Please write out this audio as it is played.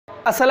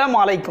আসসালামু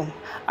আলাইকুম।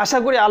 আশা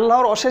করি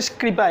আল্লাহর অশেষ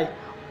কৃপায়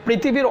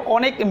পৃথিবীর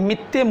অনেক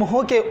মিথ্যে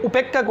মোহকে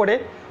উপেক্ষা করে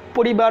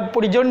পরিবার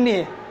পরিজন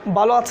নিয়ে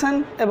ভালো আছেন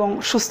এবং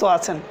সুস্থ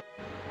আছেন।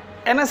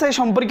 এনএসআই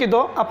সম্পর্কিত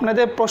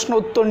আপনাদের প্রশ্ন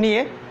উত্তর নিয়ে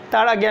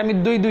তার আগে আমি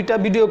দুইটা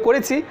ভিডিও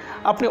করেছি।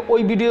 আপনি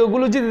ওই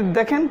ভিডিওগুলো যদি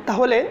দেখেন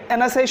তাহলে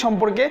এনএসআই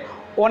সম্পর্কে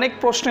অনেক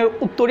প্রশ্নের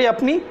উত্তরই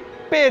আপনি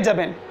পেয়ে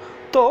যাবেন।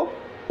 তো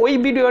ওই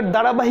ভিডিওর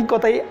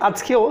ধারাবাহিকতায়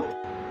আজকেও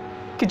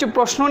কিছু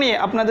প্রশ্ন নিয়ে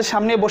আপনাদের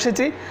সামনে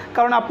বসেছি,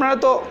 কারণ আপনারা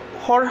তো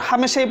হর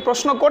হামেশাই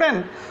প্রশ্ন করেন,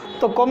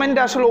 তো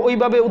কমেন্টে আসলে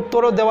ওইভাবে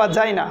উত্তরও দেওয়া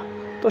যায় না,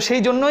 তো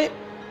সেই জন্যই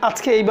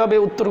আজকে এইভাবে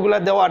উত্তরগুলো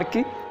দেওয়া আর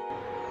কি।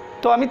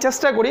 তো আমি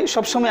চেষ্টা করি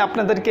সবসময়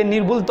আপনাদেরকে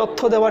নির্ভুল তথ্য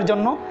দেওয়ার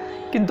জন্য,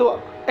 কিন্তু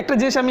একটা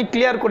জিনিস আমি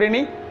ক্লিয়ার করে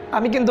নিই,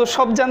 আমি কিন্তু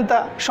সব জানতা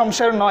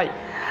সংশয় নয়।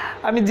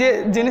 আমি যে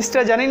জিনিসটা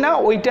জানি না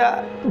ওইটা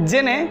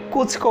জেনে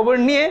খোঁজ খবর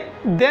নিয়ে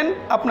দেন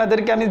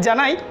আপনাদেরকে আমি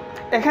জানাই।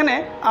 এখানে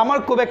আমার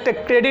খুব একটা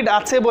ক্রেডিট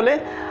আছে বলে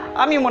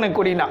আমি মনে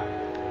করি না।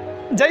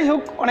 যাই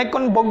হোক,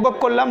 অনেকক্ষণ বকবক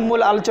করলাম,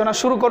 মূল আলোচনা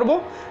শুরু করব।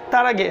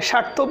 তার আগে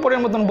স্বার্থপরের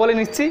মতন বলে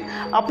নিচ্ছি,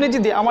 আপনি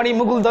যদি আমার এই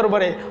মুঘল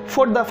দরবারে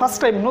ফর দ্য ফার্স্ট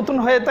টাইম নতুন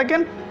হয়ে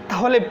থাকেন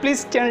তাহলে প্লিজ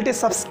চ্যানেলটি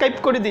সাবস্ক্রাইব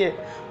করে দিয়ে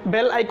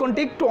বেল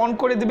আইকনটি একটু অন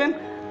করে দিবেন,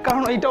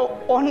 কারণ এটা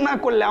অন না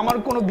করলে আমার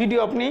কোনো ভিডিও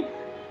আপনি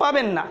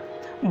পাবেন না।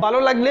 ভালো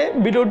লাগলে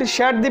ভিডিওটি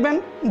শেয়ার দিবেন,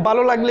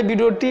 ভালো লাগলে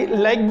ভিডিওটি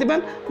লাইক দিবেন,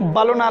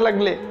 ভালো না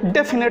লাগলে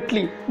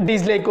ডেফিনেটলি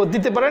ডিসলাইকও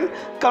দিতে পারেন,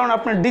 কারণ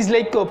আপনার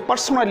ডিসলাইকও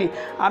পার্সোনালি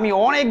আমি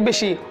অনেক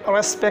বেশি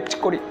রেসপেক্ট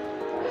করি।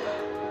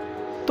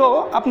 তো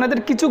আপনাদের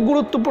কিছু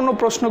গুরুত্বপূর্ণ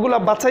প্রশ্নগুলো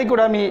বাছাই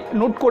করে আমি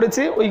নোট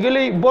করেছি,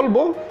 ওইগুলোই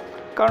বলবো,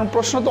 কারণ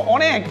প্রশ্ন তো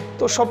অনেক,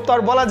 তো সব তো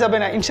আর বলা যাবে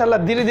না। ইনশাল্লাহ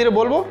ধীরে ধীরে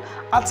বলবো।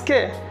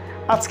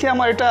 আজকে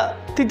আমার এটা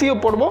তৃতীয়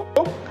পর্ব।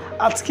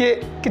 আজকে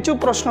কিছু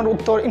প্রশ্নের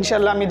উত্তর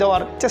ইনশাল্লাহ আমি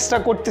দেওয়ার চেষ্টা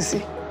করতেছি।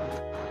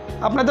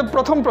 আপনাদের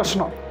প্রথম প্রশ্ন,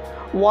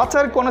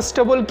 ওয়াচার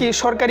কনস্টেবল কি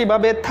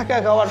সরকারিভাবে থাকা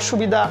খাওয়ার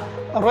সুবিধা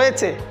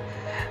রয়েছে?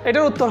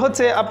 এটার উত্তর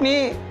হচ্ছে, আপনি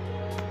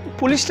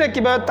পুলিশরা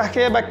কীভাবে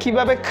থাকে বা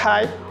কীভাবে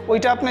খায়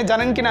ওইটা আপনি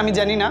জানেন কিনা আমি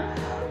জানি না।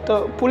 তো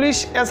পুলিশ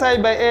এসআই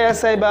বা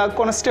এএসআই বা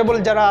কনস্টেবল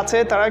যারা আছে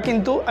তারা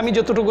কিন্তু, আমি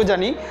যতটুকু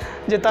জানি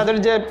যে তাদের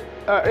যে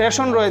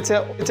রেশন রয়েছে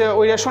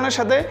ওই রেশনের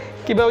সাথে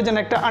কীভাবে যেন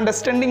একটা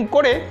আন্ডারস্ট্যান্ডিং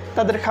করে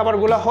তাদের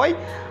খাবারগুলো হয়,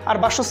 আর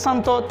বাসস্থান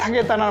তো থাকে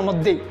তার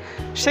মধ্যেই।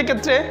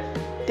 সেক্ষেত্রে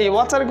এই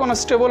ওয়াচার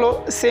কনস্টেবলও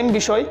সেম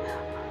বিষয়,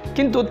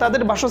 কিন্তু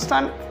তাদের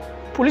বাসস্থান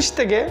পুলিশ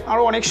থেকে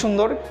আরও অনেক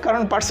সুন্দর।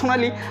 কারণ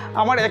পার্সোনালি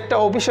আমার একটা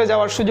অফিসে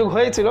যাওয়ার সুযোগ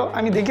হয়েছিল,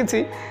 আমি দেখেছি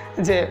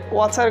যে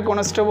ওয়াচার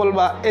কনস্টেবল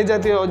বা এই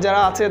জাতীয়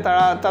যারা আছে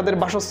তাদের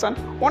বাসস্থান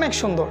অনেক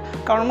সুন্দর।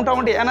 কারণ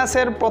মোটামুটি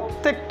এনএসএর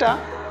প্রত্যেকটা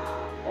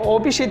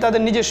অফিসেই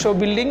তাদের নিজস্ব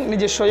বিল্ডিং,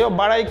 নিজস্ব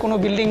বাড়ায় কোনো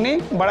বিল্ডিং নেই,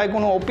 বাড়ায়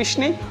কোনো অফিস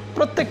নেই,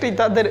 প্রত্যেকটাই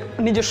তাদের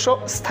নিজস্ব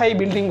স্থায়ী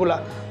বিল্ডিংগুলা।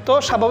 তো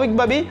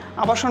স্বাভাবিকভাবেই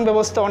আবাসন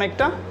ব্যবস্থা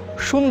অনেকটা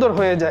সুন্দর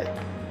হয়ে যায়।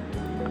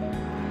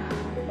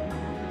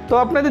 তো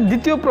আপনাদের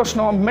দ্বিতীয় প্রশ্ন,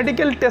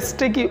 মেডিকেল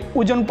টেস্টে কি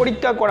ওজন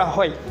পরীক্ষা করা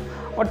হয়?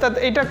 অর্থাৎ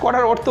এটা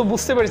করার অর্থ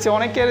বুঝতে পেরেছি,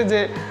 অনেকের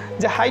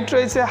যে হাইট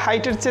রয়েছে,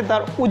 হাইটের চেয়ে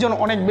তার ওজন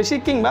অনেক বেশি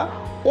কিংবা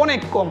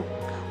অনেক কম।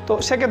 তো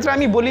সেক্ষেত্রে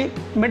আমি বলি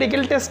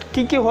মেডিকেল টেস্ট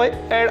কি হয়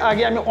এর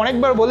আগে আমি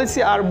অনেকবার বলেছি,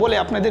 আর বলে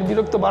আপনাদের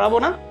বিরক্ত বাড়াবো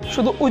না,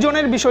 শুধু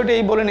ওজনের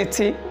বিষয়টাই বলে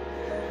নিচ্ছি।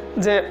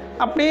 যে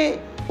আপনি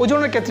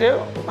ওজনের ক্ষেত্রে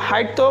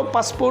হাইট তো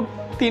 5 ফুট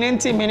 3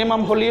 ইঞ্চি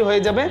মিনিমাম হলেই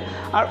হয়ে যাবে,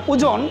 আর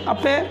ওজন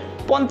আপনি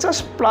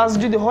 50+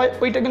 যদি হয়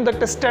ওইটা কিন্তু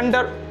একটা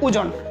স্ট্যান্ডার্ড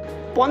ওজন।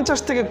 50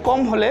 থেকে কম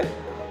হলে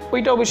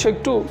ওইটা অবশ্যই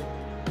একটু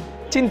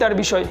চিন্তার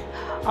বিষয়।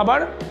 আবার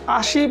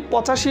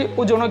 80-85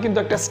 ওজনও কিন্তু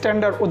একটা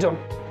স্ট্যান্ডার্ড ওজন।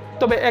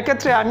 তবে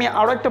এক্ষেত্রে আমি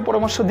আরও একটা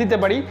পরামর্শ দিতে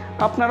পারি,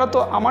 আপনারা তো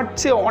আমার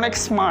চেয়ে অনেক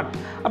স্মার্ট,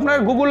 আপনারা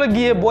গুগলে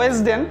গিয়ে বয়েস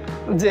দেন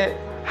যে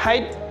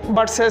হাইট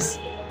ভার্সেস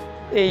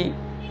এই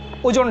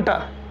ওজনটা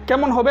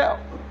কেমন হবে,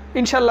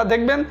 ইনশাল্লাহ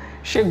দেখবেন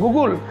সে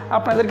গুগল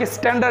আপনাদেরকে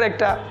স্ট্যান্ডার্ড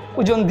একটা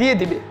ওজন দিয়ে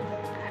দিবে।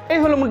 এই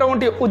হলো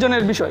মোটামুটি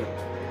ওজনের বিষয়।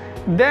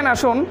 দেন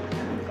আসুন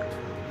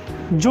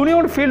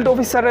জুনিয়র ফিল্ড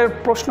অফিসারের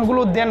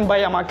প্রশ্নগুলো দেন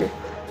ভাই আমাকে,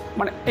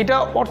 মানে এটা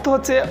অর্থ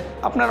হচ্ছে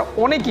আপনার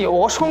অনেকেই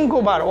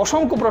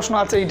অসংখ্য প্রশ্ন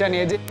আছে এটা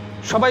নিয়ে, যে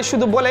সবাই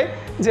শুধু বলে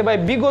যে ভাই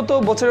বিগত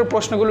বছরের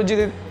প্রশ্নগুলো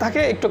যদি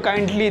থাকে একটু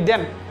কাইন্ডলি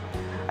দেন।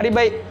 আরে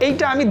ভাই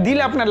এইটা আমি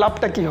দিলে আপনার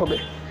লাভটা কি হবে?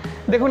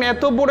 দেখুন,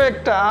 এত বড়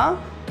একটা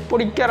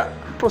পরীক্ষার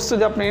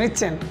প্রস্তুতি আপনি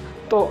নিচ্ছেন,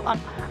 তো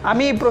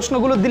আমি এই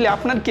প্রশ্নগুলো দিলে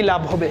আপনার কি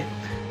লাভ হবে?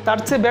 তার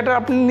চেয়ে বেটার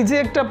আপনি নিজে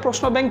একটা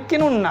প্রশ্ন ব্যাংক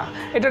কিনুন না,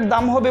 এটার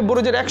দাম হবে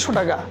বড়জোর 100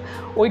 টাকা।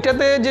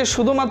 ওইটাতে যে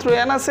শুধুমাত্র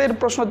এনএসএর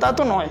প্রশ্ন তা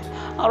তো নয়,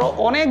 আরও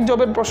অনেক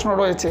জবের প্রশ্ন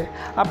রয়েছে।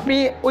 আপনি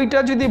ওইটা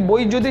যদি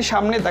বই যদি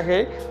সামনে থাকে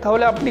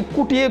তাহলে আপনি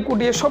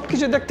কুটিয়ে সব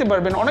কিছু দেখতে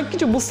পারবেন, অনেক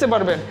কিছু বুঝতে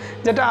পারবেন,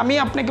 যেটা আমি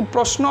আপনাকে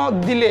প্রশ্ন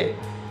দিলে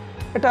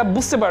এটা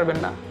বুঝতে পারবেন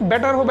না।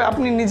 বেটার হবে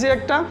আপনি নিজে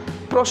একটা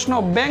প্রশ্ন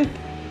ব্যাংক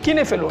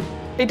কিনে ফেলুন,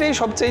 এটাই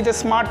সবচেয়ে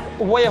স্মার্ট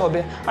ওয়ে হবে।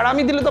 আর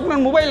আমি দিলে তো আপনার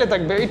মোবাইলে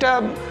থাকবে, এটা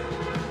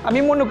আমি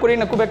মনে করি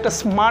না খুব একটা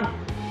স্মার্ট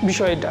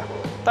বিষয় এটা।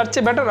 তার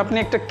চেয়ে বেটার আপনি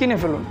একটা কিনে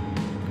ফেলুন।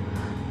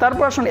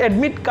 তারপর আসুন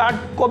অ্যাডমিট কার্ড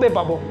কবে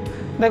পাবো?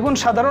 দেখুন,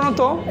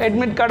 সাধারণত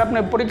অ্যাডমিট কার্ড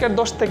আপনার পরীক্ষার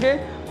 10 থেকে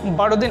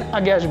 12 দিন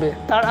আগে আসবে।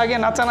 তার আগে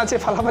নাচানাচি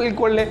ফালাফালি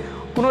করলে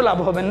কোনো লাভ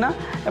হবে না,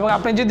 এবং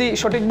আপনি যদি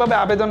সঠিকভাবে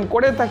আবেদন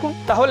করে থাকুন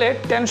তাহলে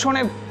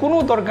টেনশনের কোনো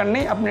দরকার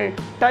নেই। আপনি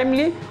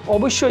টাইমলি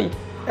অবশ্যই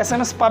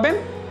SMS পাবেন,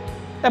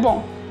 এবং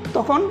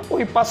তখন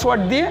ওই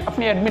পাসওয়ার্ড দিয়ে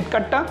আপনি অ্যাডমিট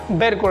কার্ডটা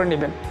বের করে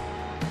নেবেন।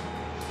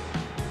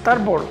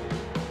 তারপর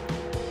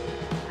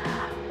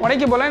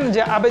অনেকে বলেন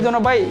যে আবেদন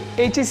ভাই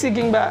এইচএসসি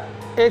কিংবা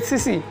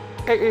এইচসিসি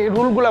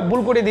রুলগুলো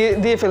ভুল করে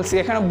দিয়ে ফেলছি,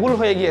 এখানে ভুল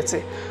হয়ে গিয়েছে,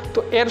 তো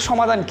এর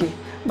সমাধান কি?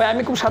 ভাই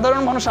আমি খুব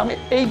সাধারণ মানুষ, আমি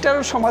এইটার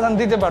সমাধান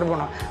দিতে পারবো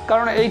না,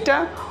 কারণ এইটা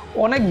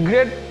অনেক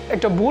গ্রেট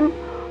একটা ভুল।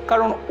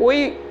 কারণ ওই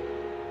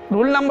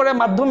রুল নাম্বারের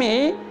মাধ্যমেই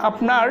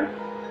আপনার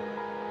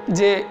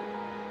যে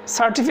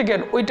সার্টিফিকেট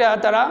ওইটা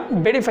তারা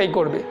ভেরিফাই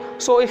করবে।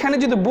 সো এখানে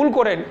যদি ভুল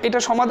করেন, এটা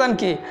সমাধান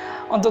কি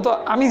অন্তত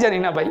আমি জানি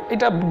না ভাই,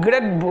 এটা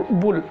গ্রেট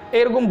ভুল,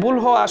 এরকম ভুল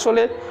হওয়া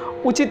আসলে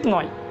উচিত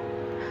নয়।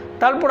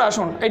 তারপর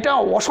আসুন, এটা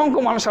অসংখ্য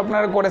মানুষ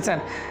আপনারা করেছেন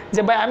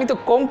যে ভাই আমি তো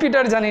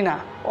কম্পিউটার জানি না,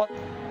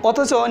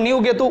 অথচ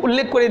নিয়োগে তো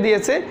উল্লেখ করে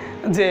দিয়েছে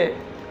যে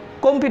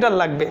কম্পিউটার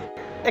লাগবে।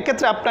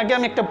 এক্ষেত্রে আপনাকে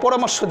আমি একটা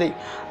পরামর্শ দিই,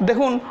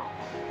 দেখুন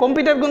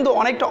কম্পিউটার কিন্তু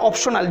অনেকটা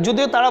অপশনাল,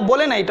 যদিও তারা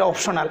বলে না এটা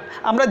অপশনাল,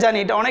 আমরা জানি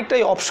এটা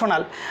অনেকটাই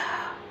অপশনাল।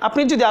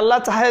 আপনি যদি আল্লাহ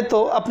চাহে তো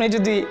আপনি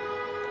যদি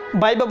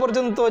বাইবা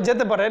পর্যন্ত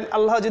যেতে পারেন,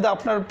 আল্লাহ যদি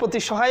আপনার প্রতি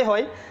সহায়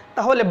হয়,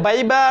 তাহলে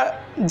বাইবা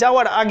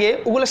যাওয়ার আগে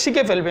ওগুলো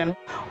শিখে ফেলবেন।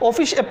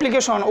 অফিস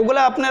অ্যাপ্লিকেশন ওগুলো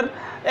আপনার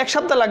 1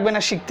 সপ্তাহ লাগবে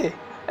না শিখতে,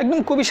 একদম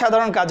খুবই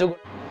সাধারণ কাজ।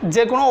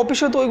 যে কোনো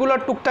অফিসে তো ওইগুলো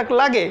টুকটাক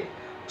লাগে,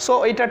 সো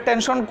এটা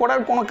টেনশন করার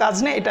কোনো কাজ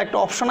নেই, এটা একটা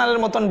অপশনালের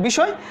মতন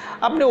বিষয়।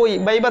 আপনি ওই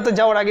বাইবাতে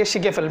যাওয়ার আগে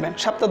শিখে ফেলবেন, 1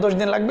 সপ্তাহ 10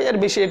 দিন লাগবে, এর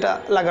বেশি এটা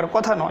লাগার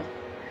কথা নয়।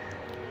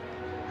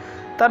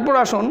 তারপর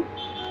আসুন,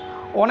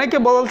 অনেকে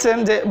বলছেন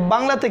যে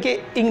বাংলা থেকে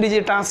ইংরেজি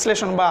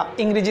ট্রান্সলেশন বা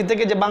ইংরেজি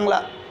থেকে যে বাংলা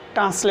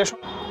ট্রান্সলেশন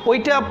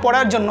ওইটা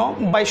পড়ার জন্য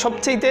ভাই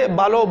সবচেয়ে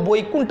ভালো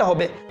বই কোনটা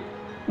হবে?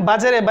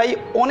 বাজারে ভাই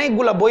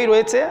অনেকগুলো বই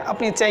রয়েছে,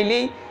 আপনি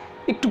চাইলেই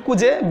একটু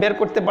খুঁজে বের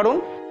করতে পারুন।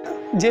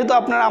 যেহেতু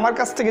আপনারা আমার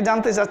কাছ থেকে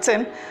জানতে চাচ্ছেন,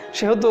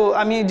 সেহেতু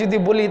আমি যদি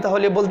বলি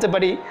তাহলে বলতে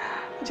পারি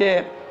যে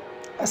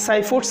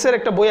সাইফুডসের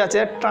একটা বই আছে,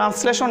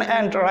 ট্রান্সলেশন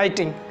অ্যান্ড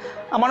রাইটিং।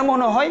 আমার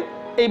মনে হয়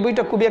এই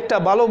বইটা খুবই একটা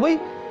ভালো বই,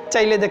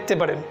 চাইলে দেখতে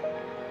পারেন।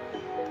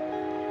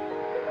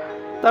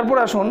 তারপর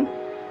আসুন,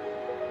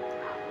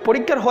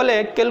 পরীক্ষার হলে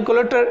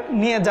ক্যালকুলেটর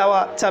নিয়ে যাওয়া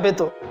যাবে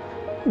তো?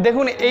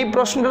 দেখুন এই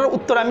প্রশ্নটার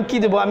উত্তর আমি কী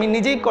দেবো, আমি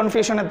নিজেই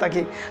কনফিউশনে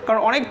থাকি। কারণ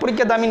অনেক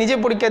পরীক্ষাতে আমি নিজে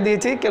পরীক্ষা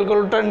দিয়েছি,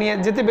 ক্যালকুলেটর নিয়ে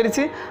যেতে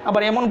পেরেছি,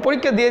 আবার এমন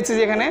পরীক্ষা দিয়েছি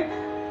যেখানে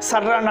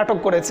স্যাররা নাটক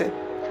করেছে।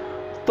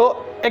 তো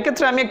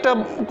এক্ষেত্রে আমি একটা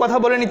কথা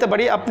বলে নিতে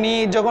পারি, আপনি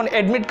যখন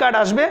অ্যাডমিট কার্ড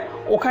আসবে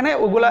ওখানে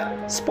ওগুলা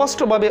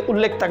স্পষ্টভাবে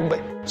উল্লেখ থাকবে।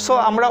 সো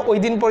আমরা ওই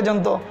দিন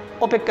পর্যন্ত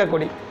অপেক্ষা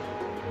করি।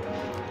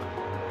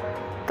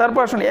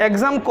 তারপর আসুন,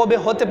 এক্সাম কবে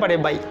হতে পারে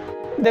ভাই?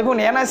 দেখুন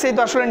এনএসআই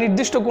তো আসলে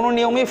নির্দিষ্ট কোনো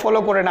নিয়মই ফলো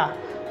করে না,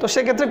 তো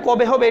সেক্ষেত্রে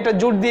কবে হবে এটা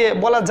জোর দিয়ে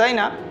বলা যায়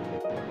না।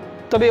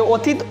 তবে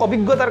অতীত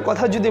অভিজ্ঞতার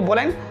কথা যদি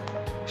বলেন,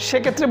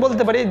 সেক্ষেত্রে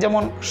বলতে পারি,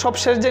 যেমন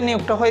সবশেষ যে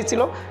নিয়োগটা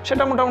হয়েছিল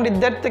সেটা মোটামুটি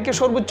 1.5 থেকে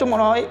সর্বোচ্চ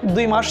মনে হয়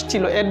 2 মাস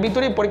ছিল, এর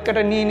ভিতরেই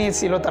পরীক্ষাটা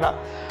নিয়েছিল তারা।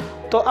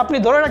 তো আপনি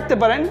ধরে রাখতে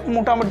পারেন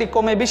মোটামুটি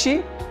কমে বেশি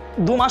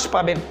 2 মাস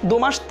পাবেন, 2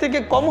 মাস থেকে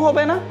কম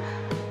হবে না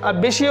আর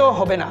বেশিও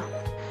হবে না।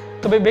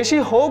 তবে বেশি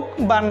হোক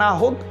বা না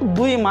হোক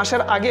 2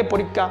 মাসের আগে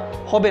পরীক্ষা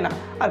হবে না,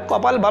 আর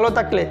কপাল ভালো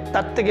থাকলে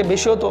তার থেকে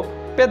বেশিও তো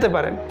পেতে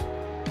পারেন।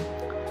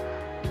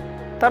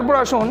 তারপর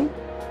আসুন,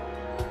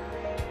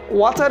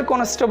 ওয়াচার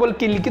কনস্টেবল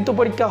কি লিখিত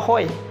পরীক্ষা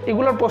হয়?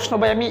 এগুলোর প্রশ্ন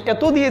ভাই আমি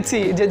এত দিয়েছি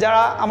যে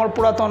যারা আমার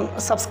পুরাতন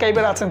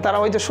সাবস্ক্রাইবার আছেন তারা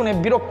হয়তো শুনে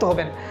বিরক্ত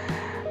হবেন,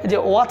 যে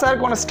ওয়াচার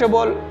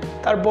কনস্টেবল,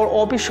 তারপর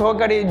অফিস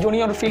সহকারী,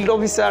 জুনিয়র ফিল্ড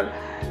অফিসার,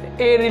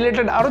 এর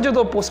রিলেটেড আরও যত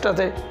পোস্ট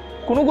আছে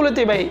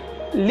কোনোগুলোতেই ভাই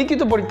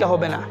লিখিত পরীক্ষা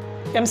হবে না,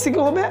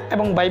 এমসিকিউ হবে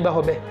এবং ভাইবা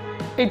হবে,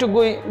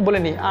 এইটুকুই বলে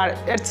নিই, আর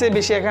এর চেয়ে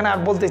বেশি এখানে আর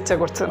বলতে ইচ্ছা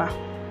করছে না।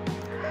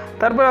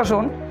 তারপর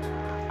আসুন,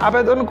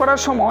 আবেদন করার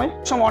সময়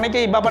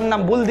অনেকেই বাবার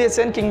নাম ভুল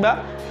দিয়েছেন কিংবা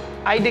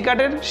আইডি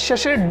কার্ডের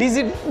শেষের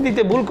ডিজিট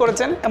দিতে ভুল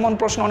করেছেন, এমন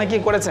প্রশ্ন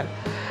অনেকেই করেছেন।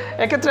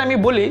 এক্ষেত্রে আমি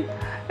বলি,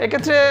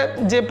 এক্ষেত্রে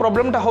যে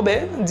প্রবলেমটা হবে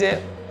যে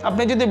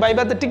আপনি যদি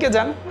ভাইবাতে টিকে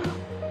যান,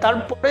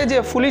 তারপরে যে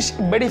পুলিশ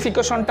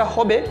ভেরিফিকেশনটা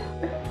হবে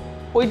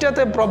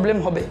ওইটাতে প্রবলেম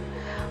হবে।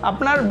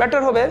 আপনার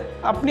বেটার হবে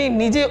আপনি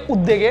নিজে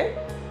উদ্যোগে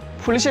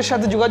পুলিশের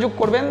সাথে যোগাযোগ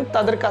করবেন,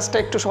 তাদের কাজটা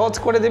একটু সহজ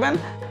করে দেবেন,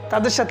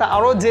 তাদের সাথে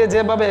আরও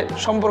যেভাবে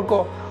সম্পর্ক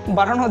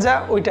বাড়ানো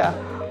যায় ওইটা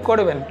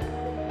করবেন।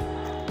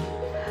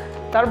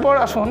 তারপর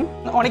আসুন,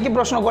 অনেকেই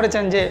প্রশ্ন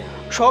করেছেন যে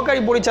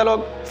সহকারী পরিচালক,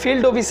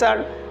 field officer,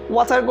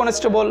 watcher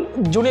constable,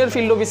 junior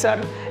field officer,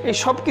 এই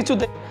সব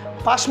কিছুতে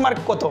পাস মার্ক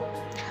কত?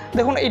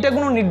 দেখুন এটা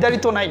কোনো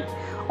নির্ধারিত নাই,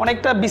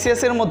 অনেকটা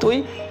বিসিএসের মতোই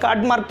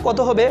কার্ড মার্ক কত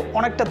হবে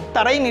অনেকটা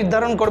তারাই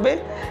নির্ধারণ করবে।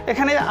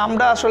 এখানে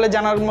আমরা আসলে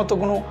জানার মতো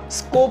কোনো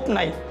স্কোপ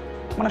নাই,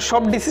 মানে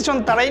সব ডিসিশন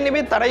তারাই নেবে,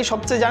 তারাই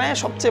সবচেয়ে জানে,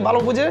 সবচেয়ে ভালো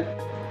বুঝে,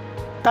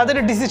 তাদের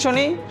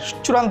ডিসিশনই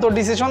চূড়ান্ত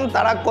ডিসিশন।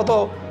 তারা কত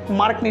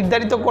মার্ক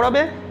নির্ধারিত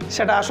করাবে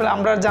সেটা আসলে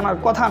আমরা জানার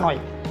কথা নয়।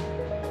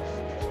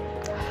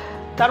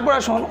 তারপর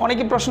আসুন,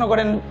 অনেকেই প্রশ্ন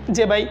করেন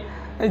যে ভাই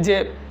যে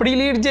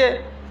প্রিলির যে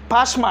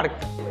পাস মার্ক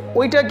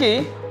ওইটা কি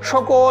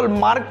সকল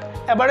মার্ক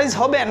অ্যাভারেজ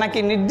হবে নাকি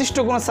নির্দিষ্ট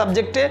কোনো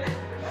সাবজেক্টে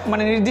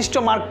মানে নির্দিষ্ট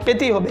মার্ক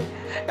পেতেই হবে?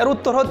 এর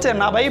উত্তর হচ্ছে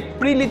না ভাই,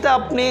 প্রিলিতে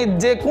আপনি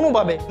যে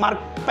কোনোভাবে মার্ক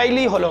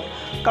পাইলেই হলো।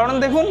 কারণ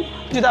দেখুন,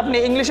 যদি আপনি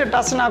ইংলিশে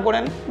টাচ না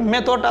করেন,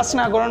 ম্যাথও টাচ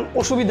না করেন,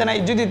 অসুবিধা নাই।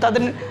 যদি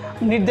তাদের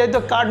নির্ধারিত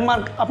কার্ড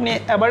মার্ক আপনি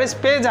অ্যাভারেজ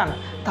পেয়ে যান,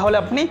 তাহলে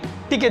আপনি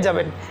টিকে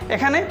যাবেন।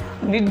 এখানে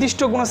নির্দিষ্ট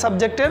কোনো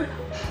সাবজেক্টের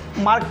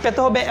মার্ক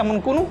পেতে হবে এমন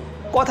কোনো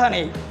কথা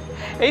নেই।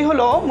 এই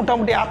হলো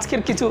মোটামুটি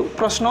আজকের কিছু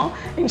প্রশ্ন।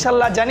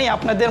 ইনশাল্লাহ জানি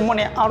আপনাদের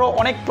মনে আরও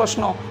অনেক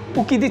প্রশ্ন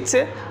উকি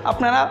দিচ্ছে।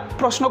 আপনারা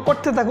প্রশ্ন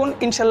করতে থাকুন,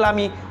 ইনশাল্লাহ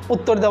আমি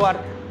উত্তর দেওয়ার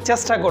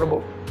চেষ্টা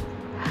করব।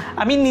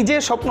 আমি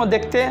নিজে স্বপ্ন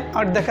দেখতে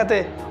আর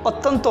দেখাতে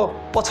অত্যন্ত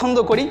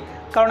পছন্দ করি,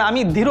 কারণ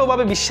আমি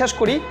দৃঢ়ভাবে বিশ্বাস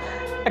করি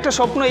একটা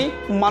স্বপ্নই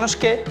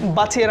মানুষকে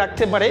বাঁচিয়ে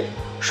রাখতে পারে।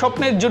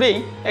 স্বপ্নের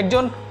জোরেই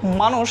একজন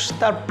মানুষ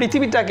তার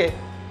পৃথিবীটাকে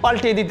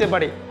পাল্টিয়ে দিতে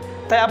পারে।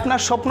 তাই আপনার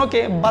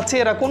স্বপ্নকে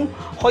বাঁচিয়ে রাখুন,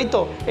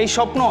 হয়তো এই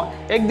স্বপ্ন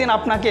একদিন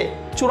আপনাকে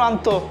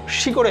চূড়ান্ত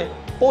শিখরে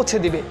পৌঁছে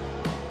দিবে।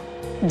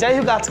 যাই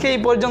হোক, আজকে এই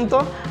পর্যন্ত।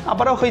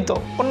 আবারও হয়তো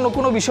অন্য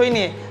কোনো বিষয়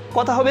নিয়ে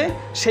কথা হবে।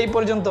 সেই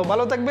পর্যন্ত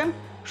ভালো থাকবেন,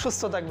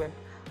 সুস্থ থাকবেন।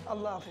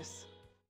 আল্লাহ হাফেজ।